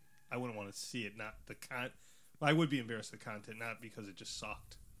because I wouldn't want to see it. Not the I would be embarrassed at the content, not because it just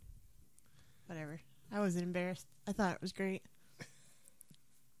sucked. Whatever. I wasn't embarrassed. I thought it was great.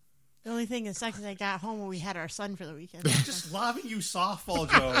 The only thing that sucks is I got home when we had our son for the weekend. Just lobbing you softball,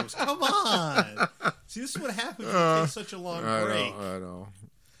 Joes. Come on. See, this is what happens when you take such a long break. I know.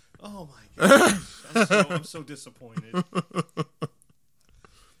 Oh my gosh, I'm so disappointed.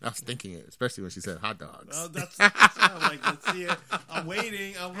 I was thinking it, especially when she said hot dogs. That's I'm like, let's see it. I'm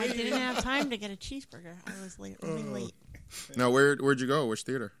waiting. I didn't have time to get a cheeseburger. I was running late. Now, where'd you go? Which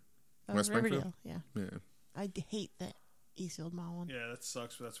theater? West Riverdale. Springfield? Yeah. Yeah, I hate that Eastfield Mall one. Yeah, that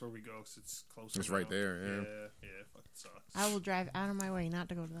sucks, but that's where we go because it's close. It's right there, yeah. Yeah, it fucking sucks. I will drive out of my way not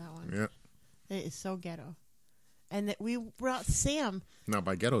to go to that one. yeah. It is so ghetto. And that we brought Sam. Now,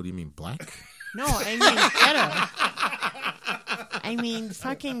 by ghetto, do you mean black? No, I mean ghetto. I mean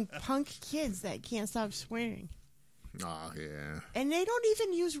fucking punk kids that can't stop swearing. Oh, yeah. And they don't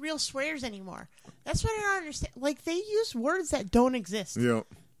even use real swears anymore. That's what I don't understand. Like, they use words that don't exist. Yep.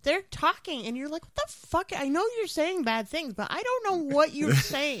 they're talking, and you're like, what the fuck? I know you're saying bad things, but I don't know what you're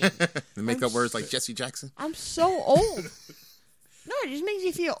saying. They make up words like Jesse Jackson. I'm so old. No, it just makes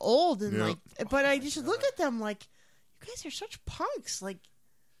you feel old. And Yep. like, but I just look at them like, you guys are such punks. Like,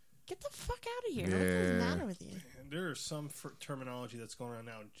 get the fuck out of here. What is the matter with you? And there is some terminology that's going around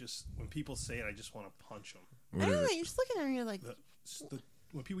now. Just when people say it, I just want to punch them. I don't know. You just look at them and you're like,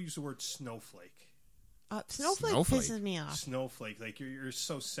 When people use the word snowflake. snowflake Snowflake. pisses me off. Snowflake, like you're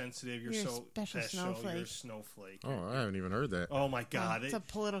so sensitive, you're You're a so special snowflake. you're a snowflake. Oh, I haven't even heard that. Oh my God, It's a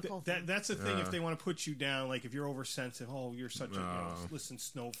political thing. that's the thing. If they want to put you down, like if you're oversensitive, oh, you're such a No. listen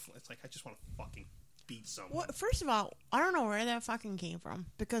snowflake. It's like I just want to fucking beat someone. Well, first of all, I don't know where that fucking came from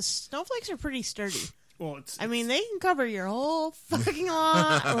because snowflakes are pretty sturdy. Well, I mean, they can cover your whole fucking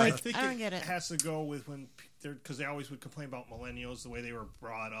lot. I Like, think I don't get it. has to go with when they're because they always would complain about millennials the way they were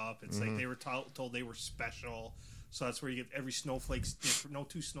brought up. It's like they were told they were special, so that's where you get every snowflake's different. No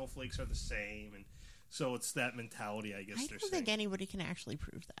two snowflakes are the same, and so it's that mentality. I guess I they're don't saying. think anybody can actually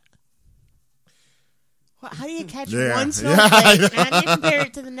prove that. How do you catch Yeah. one Yeah, snowflake and then you compare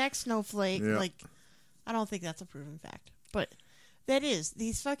it to the next snowflake? Yeah. Like, I don't think that's a proven fact. But that is,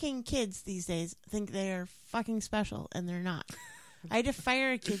 these fucking kids these days think they are fucking special, and they're not. I had to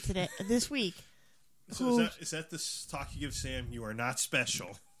fire a kid this week. So is that the talk you give Sam? You are not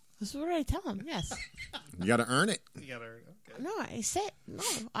special. This is what I tell him, yes. You got to earn it. You gotta okay. No, I said, no,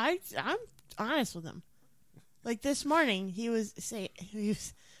 I'm honest with him. Like this morning, we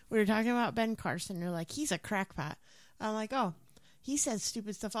were talking about Ben Carson. They're like, he's a crackpot. I'm like, oh, he says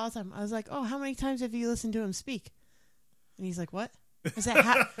stupid stuff all the time. I was like, oh, how many times have you listened to him speak? And he's like, what? I said,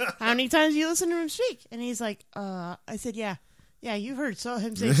 how many times have you listened to him speak? And he's like, I said, yeah, you've heard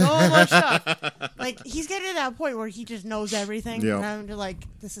him say so much stuff. Like, he's getting to that point where he just knows everything. Yep. And I'm just like,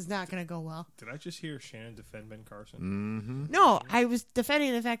 this is not going to go well. Did I just hear Shannon defend Ben Carson? Mm-hmm. No, I was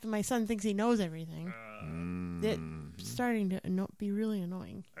defending the fact that my son thinks he knows everything. It's starting to be really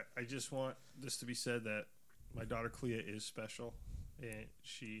annoying. I just want this to be said that my daughter Clea is special, and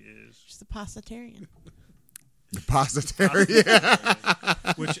she is She's a pastitarian. Depository. Yeah.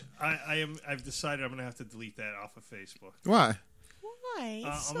 which I've decided I'm going to have to delete that off of Facebook. Why? Why?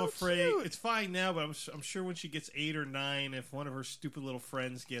 It's I'm so afraid cute. it's fine now, but I'm sure when she gets 8 or 9, if one of her stupid little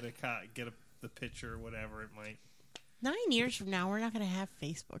friends get the picture or whatever, it might. 9 years from now, we're not going to have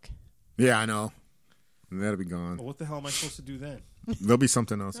Facebook. Yeah, I know. That'll be Well, gone. what the hell am I supposed to do then? There'll be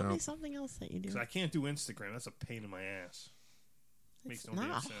something else There'll be out. something else that you do. Because I can't do Instagram. That's a pain in my ass. Makes It's no damn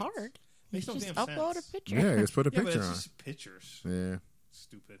not sense. hard. You Makes no just damn upload sense. a picture. Yeah, just put a Yeah, but picture it's on. just pictures. Yeah.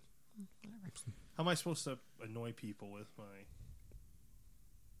 Stupid. How am I supposed to annoy people with my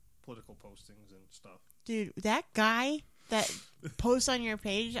political postings and stuff? Dude, that guy that posts on your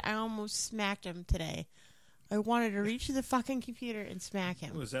page, I almost smacked him today. I wanted to reach to the fucking computer and smack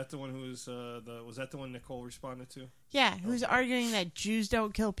him. Was that the one who was was that the one Nicole responded to? Yeah, who's arguing that Jews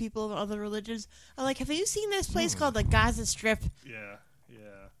don't kill people of other religions. I'm like, have you seen this place called the Gaza Strip? Yeah.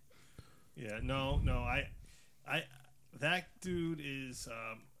 No. I that dude is.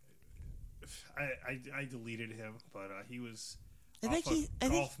 I deleted him, but he was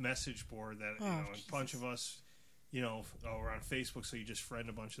golf message board that a bunch of us, are on Facebook. So you just friend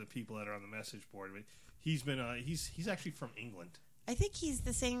a bunch of the people that are on the message board. But he's been he's actually from England. I think he's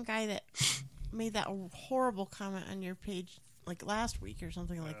the same guy that made that horrible comment on your page like last week or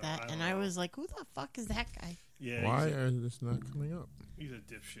something like that. And I was like, who the fuck is that guy? Yeah. Why is this not coming up? He's a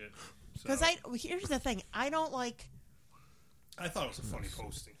dipshit. Because here's the thing. I don't like funny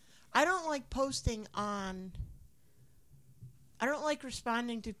posting. I don't like posting on. I don't like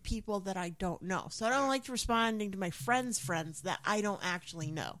responding to people that I don't know. So I don't like responding to my friends' friends that I don't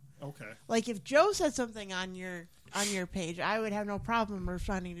actually know. Okay. Like if Joe said something on your page, I would have no problem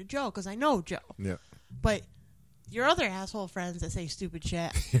responding to Joe because I know Joe. Yeah. But your other asshole friends that say stupid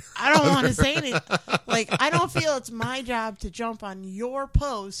shit, I don't want to say anything. Like I don't feel it's my job to jump on your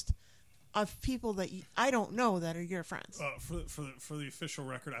post of people that I don't know that are your friends. For the official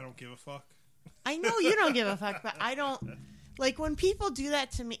record, I don't give a fuck. I know you don't give a fuck, but I don't. Like, when people do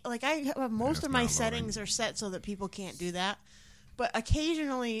that to me, like, I have most of my settings are set so that people can't do that. But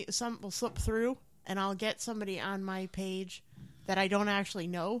occasionally, some will slip through, and I'll get somebody on my page that I don't actually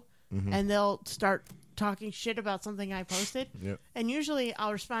know, and they'll start talking shit about something I posted. Yep. And usually,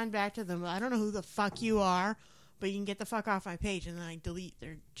 I'll respond back to them, I don't know who the fuck you are, but you can get the fuck off my page, and then I delete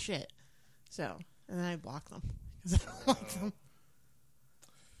their shit. So, and then I block them, because I don't like them.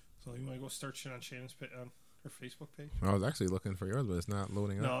 So you want to go start shit on Shannon's on her Facebook page? I was actually looking for yours, but it's not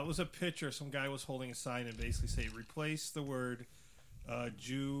loading up. No, it was a picture. Some guy was holding a sign and basically say, replace the word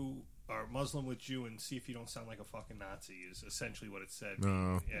Jew or Muslim with Jew and see if you don't sound like a fucking Nazi is essentially what it said.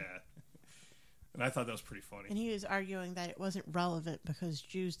 Oh. Yeah. And I thought that was pretty funny. And he was arguing that it wasn't relevant because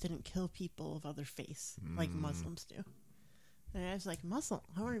Jews didn't kill people of other faiths like Muslims do. And I was like, Muslim?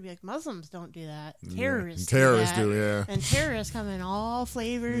 I want to be like, Muslims don't do that. Terrorists Terrorists do, that. do, yeah. And terrorists come in all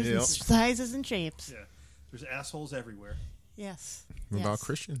flavors and sizes and shapes. Yeah. There's assholes everywhere. Yes. What yes. about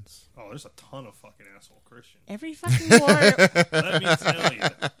Christians? Oh, there's a ton of fucking asshole Christians. Every fucking war, Let me tell you.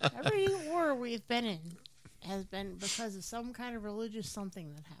 every war we've been in has been because of some kind of religious something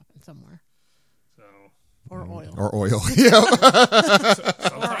that happened somewhere. So Or oil. Or oil. Yeah.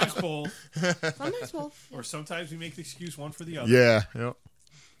 sometimes both, Sometimes both. or sometimes we make the excuse one for the other. Yeah. Yep.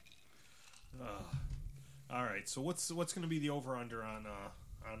 All right. So what's going to be the over under on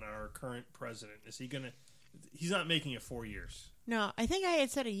our current president? Is he going to? He's not making it 4 years. No, I think I had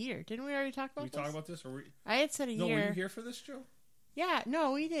said a year. Didn't we already talk about Did we this? talk about this? Or I had said a no? year. Were you here for this, Joe? Yeah,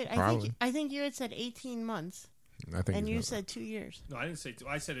 no, we did. Probably. I think you had said 18 months, I think. and he's you gonna- said 2 years. No, I didn't say.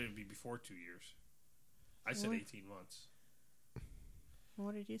 I said it would be before 2 years. I said What? 18 months.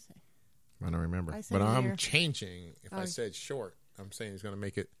 What did you say? I don't remember. I said But a I'm year. changing. If I Oh. said short, I'm saying he's gonna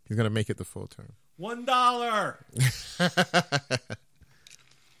make it. He's gonna make it the full term. $1.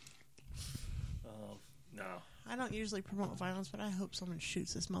 No, I don't usually promote violence, but I hope someone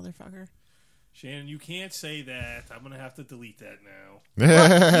shoots this motherfucker. Shannon, you can't say that. I'm gonna have to delete that now. You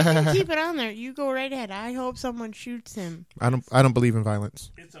can keep it on there. You go right ahead. I hope someone shoots him. I don't believe in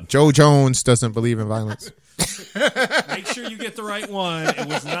violence. It's a, Joe Jones doesn't believe in violence. make sure you get the right one. It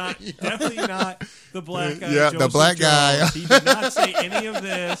was not definitely not the black guy. Yeah, the Joseph black guy. Jones. He did not say any of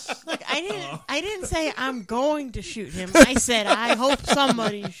this. Look, I didn't say I'm going to shoot him. I said I hope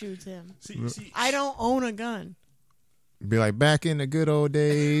somebody shoots him. See, I don't own a gun. Be like back in the good old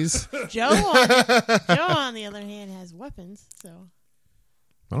days. Joe, on the other hand, has weapons, so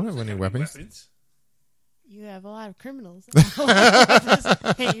I don't have any weapons. you have a lot of criminals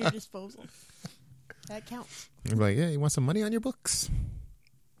at your disposal. That counts. Be like, yeah, you want some money on your books?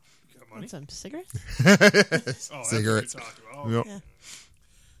 You got money? Want some cigarettes? Oh, that's what Cigarettes. you're talking about. Oh, Yep.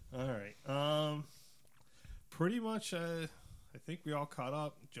 Yeah. all right. Pretty much. I think we all caught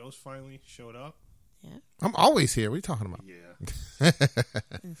up. Joe's finally showed up. Yeah, I'm always here. What are you talking about? Yeah,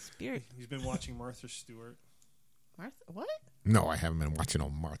 in spirit. he's been watching Martha Stewart. Martha, what? No, I haven't been watching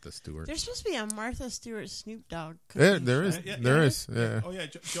on Martha Stewart. There's supposed to be a Martha Stewart Snoop Dogg. Yeah, cookie there show. is. Yeah, There yeah. is. Yeah. Oh yeah,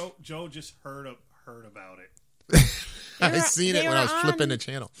 Joe just heard about it. I They were- seen it they when I was were flipping on- the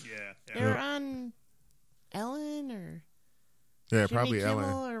channel. Yeah, They were on Ellen or Yeah, Jimmy probably Kimmel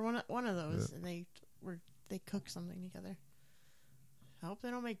Ellen. or one of those, and they cooked something together. I hope they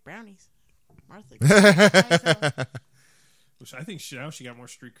don't make brownies. Martha. Which I think now she got more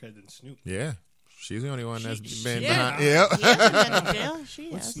street cred than Snoop. Yeah. She's the only one that's been yeah. behind. Yep. He hasn't been in jail. She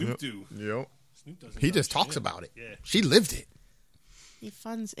What's has. Snoop do? Yep. Snoop doesn't. He know just shit. talks about it. Yeah. She lived it. He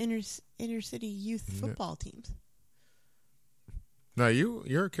funds inner city youth football teams. No,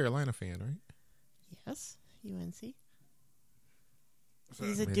 you're a Carolina fan, right? Yes, UNC. So-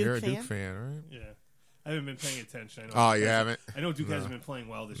 He's a I mean, Duke you're a fan. Duke fan, right? Yeah. I haven't been paying attention. I know Oh, Duke you hasn't- haven't? I know Duke No. hasn't been playing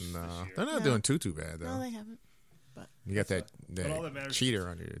well this No, year. they're not No. doing too bad though. No, they haven't. You got that all that matters- cheater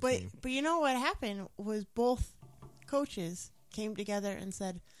on your team. But you know what happened was both coaches came together and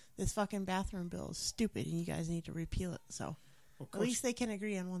said this fucking bathroom bill is stupid and you guys need to repeal it. So Well, at least they can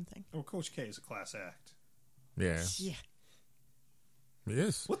agree on one thing. Coach K is a class act. Yeah, Yeah. he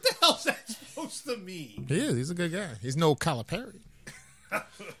is. What the hell's that supposed to mean? He is. He's a good guy. He's no Calipari. I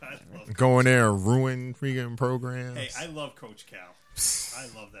love Going there and ruin freaking programs. Hey, I love Coach Cal. I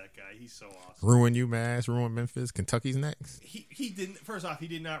love that guy. He's so awesome. Ruin UMass, ruin Memphis. Kentucky's next. He didn't. First off, he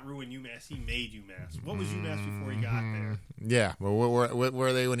did not ruin UMass. He made UMass. What was UMass before he got there? Yeah, but what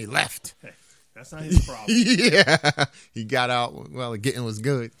were they when he left? Hey, that's not his problem. Yeah, he got out. Well, getting was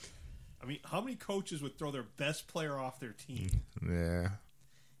good. I mean, how many coaches would throw their best player off their team Yeah.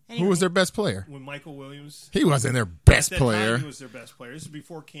 Anyway, Who was their best player? when Michael Williams? He wasn't their best At that time, player. he was their best player. This is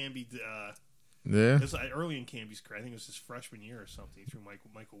before Camby. Yeah. This was early in Camby's career. I think it was his freshman year or something. He threw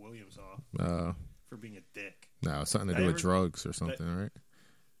Michael Williams off for being a dick. No, something to Did do I with ever- drugs or something, right?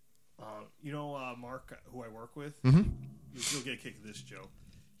 You know, Mark, who I work with. Mm-hmm. You'll get a kick of this, Joe.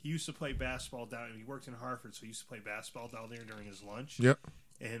 He used to play basketball down. He worked in Hartford, so he used to play basketball down there during his lunch. Yep.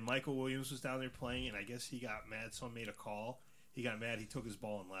 And Michael Williams was down there playing, and I guess he got mad. Someone made a call. He got mad. He took his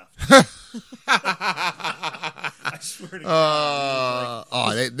ball and left. I swear to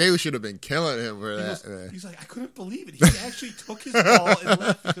God. They should have been killing him for He that. was, he's like, I couldn't believe it. He actually took his ball and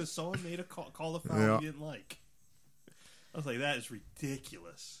left because someone made a call a foul Yeah. he didn't like. I was like, that is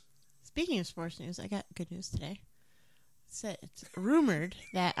ridiculous. Speaking of sports news, I got good news today. it's rumored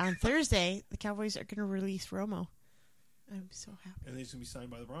that on Thursday the Cowboys are going to release Romo. I'm so happy. And he's going to be signed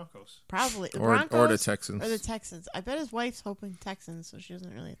by the Broncos. Probably the or Broncos the Texans. Or the Texans. I bet his wife's hoping Texans, so she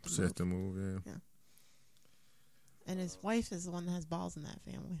doesn't really have to She move. has to move, yeah. And his wife is the one that has balls in that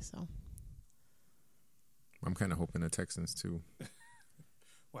family, so. I'm kind of hoping the Texans too.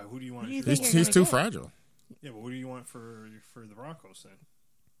 Why? Who do you want? Who do you for- think He's you're too gonna get? fragile. Yeah, but who do you want for the Broncos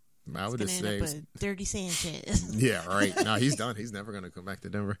then? I would It's just gonna end say, up with Dirty Sanchez. yeah, right. No, he's done. He's never going to come back to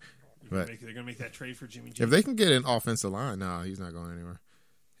Denver. But They're going to make that trade for Jimmy G. if they can get an offensive line, no, he's not going anywhere.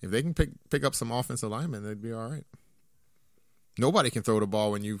 If they can pick up some offensive linemen, they'd be all right. Nobody can throw the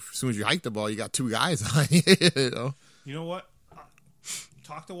ball when as soon as you hike the ball, you got two guys on you. You know? You know what?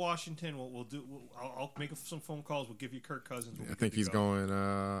 Talk to Washington. I'll make some phone calls. We'll give you Kirk Cousins. We'll I be think good to he's go. going.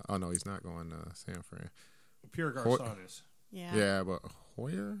 Oh no, he's not going. San Fran. Pierre Garçon is. Yeah. Yeah, but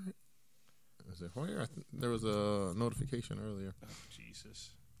Hoyer. Is it Hoyer? There was a notification earlier. Oh,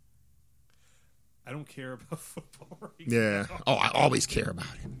 Jesus. I don't care about football right Yeah. now. Oh, I always care about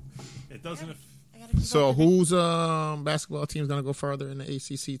it. It doesn't. I gotta keep So up with it. whose basketball team's gonna go further in the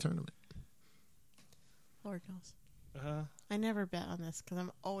ACC tournament? Lord knows. Uh, I never bet on this because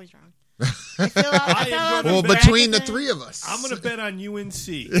I'm always wrong. I feel out, I am gonna Well, bet- between the three of us, I'm going to bet on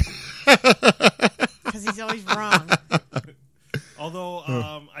UNC. because he's always wrong. Although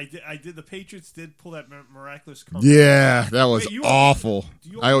I did. The Patriots did pull that miraculous comeback. Yeah, that was Wait, you- awful. Do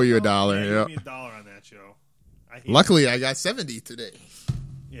you I owe you know? $1. Yeah, you Yeah. owe me $1 on that show. I hate Luckily, I got 70 today.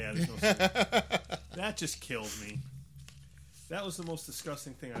 Yeah, there's no sense. That just killed me. That was the most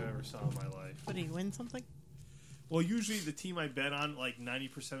disgusting thing I've ever saw in my life. Would he win something? Well, usually the team I bet on, like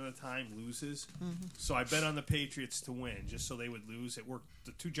 90% of the time, loses. So I bet on the Patriots to win, just so they would lose. It worked.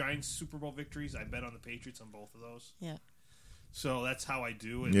 The two Giants Super Bowl victories, I bet on the Patriots on both of those. Yeah. So that's how I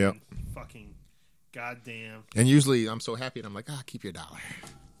do it. Yep. And fucking goddamn. And usually, I'm so happy, and I'm like, keep your $1.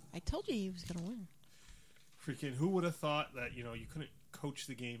 I told you he was going to win. Freaking, who would have thought that, you couldn't coach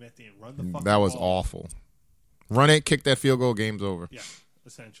the game at the end? Run the fucking That was ball. awful. Run it, kick that field goal, game's over. Yeah,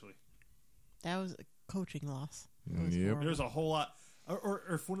 essentially. That was a coaching loss. It was Yep. horrible. There's a whole lot. Or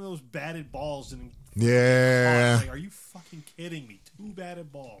if one of those batted balls didn't. Yeah. Like, are you fucking kidding me? 2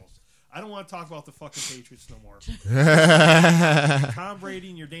 batted balls. I don't want to talk about the fucking Patriots no more. Tom Brady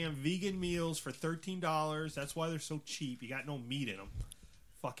and your damn vegan meals for $13. That's why they're so cheap. You got no meat in them.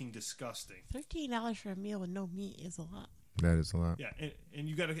 Fucking disgusting. $13 for a meal with no meat is a lot. That is a lot. Yeah, and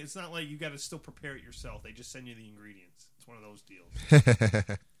you got to. It's not like you got to still prepare it yourself. They just send you the ingredients. It's one of those deals.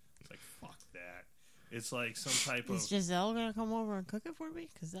 It's like fuck that. It's like some type Is of. Giselle going to come over and cook it for me?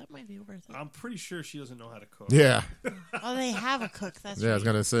 Because that might be worth it. I'm pretty sure she doesn't know how to cook. Yeah. Oh, they have a cook. That's Yeah, I was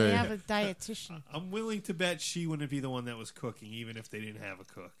right. gonna say. They have a dietitian. I'm willing to bet she wouldn't be the one that was cooking, even if they didn't have a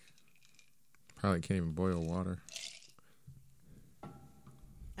cook. Probably can't even boil water.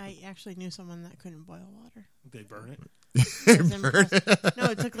 I actually knew someone that couldn't boil water. They burn it. It was impressive. No,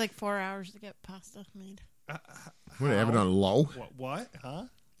 it took like 4 hours to get pasta made. What, they have it on low? What? Huh?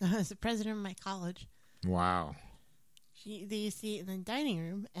 I was the president of my college. Wow. They used to eat in the dining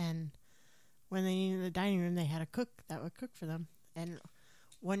room, and when they needed the dining room, they had a cook that would cook for them. And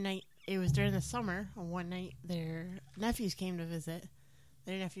one night, it was during the summer, and one night their nephews came to visit.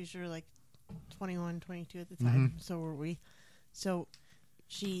 Their nephews were like 21, 22 at the time, so were we. So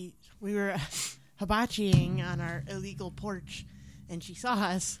we were hibachiing on our illegal porch, and she saw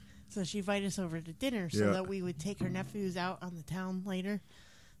us, so she invited us over to dinner so Yeah. that we would take her nephews out on the town later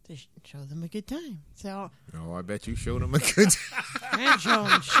to show them a good time. So Oh, I bet you showed them a good I didn't show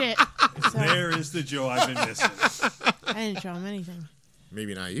them shit. So There is the Joe I've been missing. I didn't show them anything.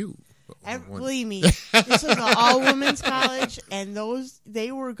 Maybe not you. But one- Believe me, this was an all-women's college, and they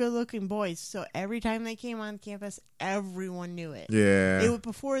were good-looking boys. So every time they came on campus, everyone knew it. Yeah. It was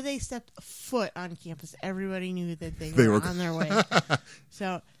before they stepped a foot on campus. Everybody knew that they They were were- on their way.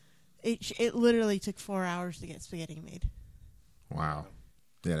 So it literally took 4 hours to get spaghetti made. Wow.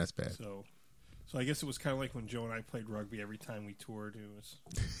 Yeah, that's bad. So I guess it was kind of like when Joe and I played rugby. Every time we toured,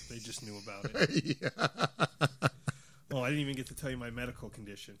 they just knew about it. Oh, I didn't even get to tell you my medical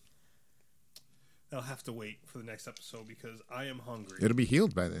condition. I'll have to wait for the next episode because I am hungry. It'll be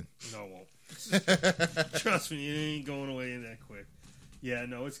healed by then. No, it won't. Trust me, it ain't going away that quick. Yeah,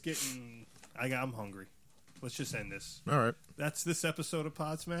 no, it's getting. I'm hungry. Let's just end this. All right. That's this episode of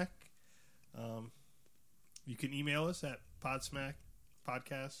Podsmack. You can email us at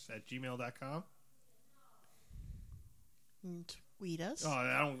podsmackpodcasts@gmail.com. And tweet us. Oh,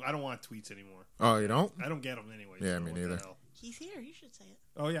 I don't want tweets anymore. Oh, you don't? I don't get them anyway. Yeah, so me what the neither. hell? He's here. You should say it.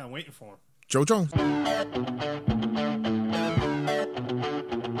 Oh yeah, I'm waiting for him. Joe Jones.